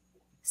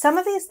some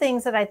of these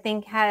things that I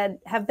think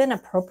have been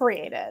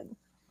appropriated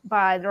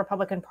by the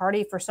Republican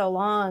Party for so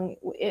long,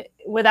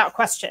 without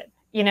question,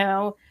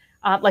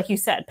 like you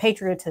said,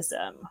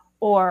 patriotism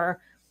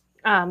or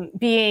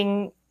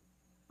being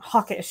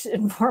hawkish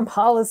in foreign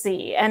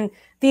policy, and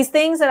these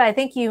things that I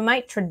think you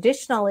might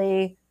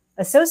traditionally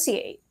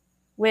associate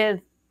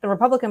with the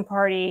Republican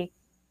Party.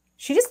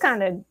 She just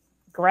kind of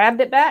grabbed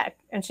it back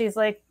and she's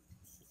like,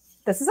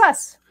 this is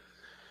us,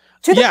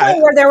 to the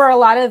point where there were a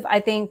lot of, I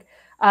think,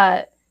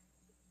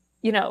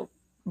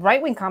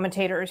 right-wing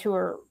commentators who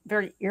are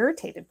very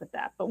irritated with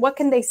that. But what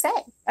can they say?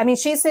 I mean,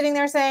 she's sitting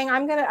there saying,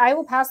 I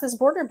will pass this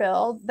border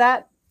bill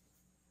that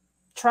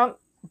Trump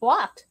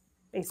blocked,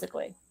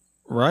 basically.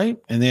 Right.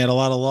 And they had a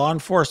lot of law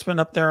enforcement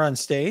up there on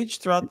stage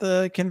throughout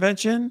the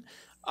convention.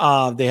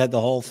 They had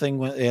the whole thing.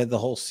 They had the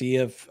whole sea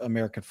of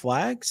American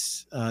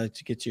flags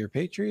to get to your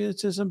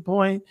patriotism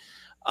point.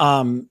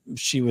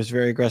 She was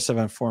very aggressive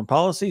on foreign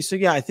policy. So,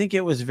 yeah, I think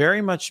it was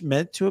very much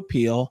meant to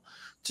appeal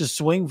to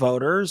swing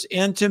voters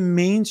and to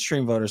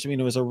mainstream voters. I mean,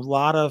 it was a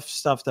lot of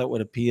stuff that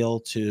would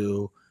appeal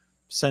to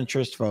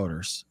centrist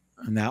voters.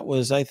 And that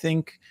was, I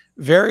think,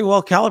 very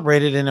well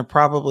calibrated, and it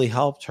probably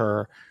helped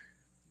her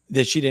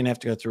that she didn't have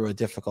to go through a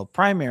difficult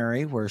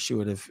primary where she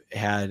would have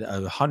had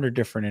 100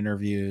 different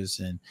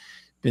interviews and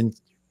been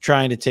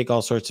trying to take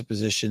all sorts of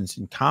positions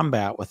in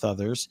combat with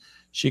others.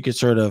 She could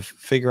sort of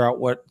figure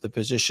out what the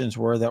positions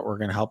were that were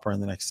going to help her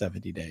in the next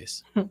 70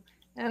 days. And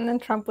then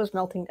Trump was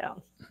melting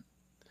down.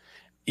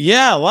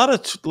 Yeah, a lot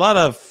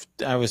of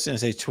I was going to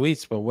say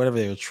tweets, but whatever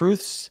they were,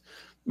 truths,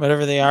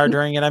 whatever they are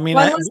during it. I mean,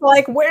 one was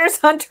like, "Where's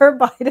Hunter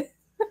Biden?"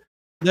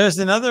 There's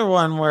another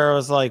one where it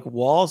was like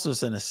Walls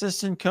was an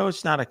assistant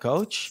coach, not a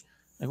coach.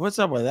 Like, what's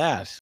up with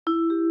that?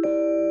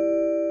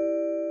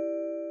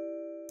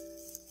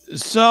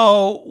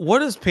 So, what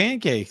does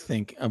Pancake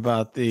think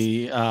about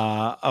the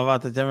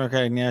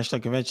Democratic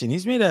National Convention?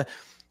 He's made a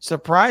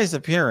surprise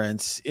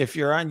appearance. If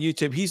you're on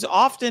YouTube, he's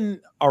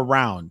often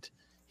around.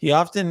 He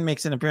often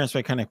makes an appearance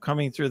by kind of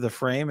coming through the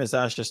frame as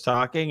Asha's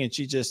talking, and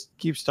she just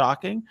keeps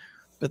talking.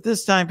 But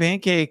this time,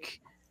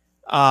 Pancake,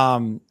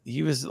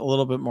 he was a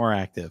little bit more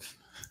active.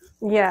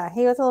 Yeah,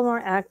 he was a little more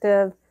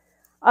active.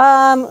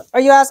 Are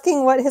you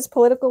asking what his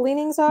political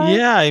leanings are?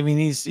 Yeah, I mean,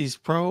 he's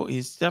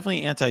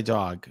definitely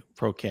anti-dog,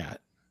 pro-cat.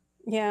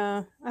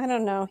 Yeah, I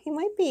don't know. He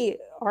might be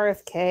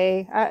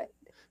RFK.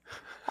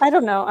 I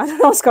don't know. I don't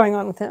know what's going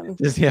on with him.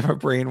 Does he have a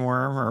brain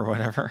worm or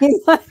whatever? He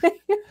might.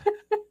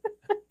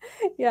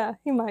 Yeah,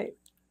 he might.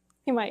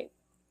 He might.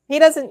 He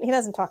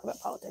doesn't talk about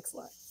politics a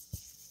lot.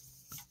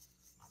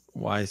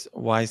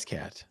 Wise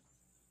cat.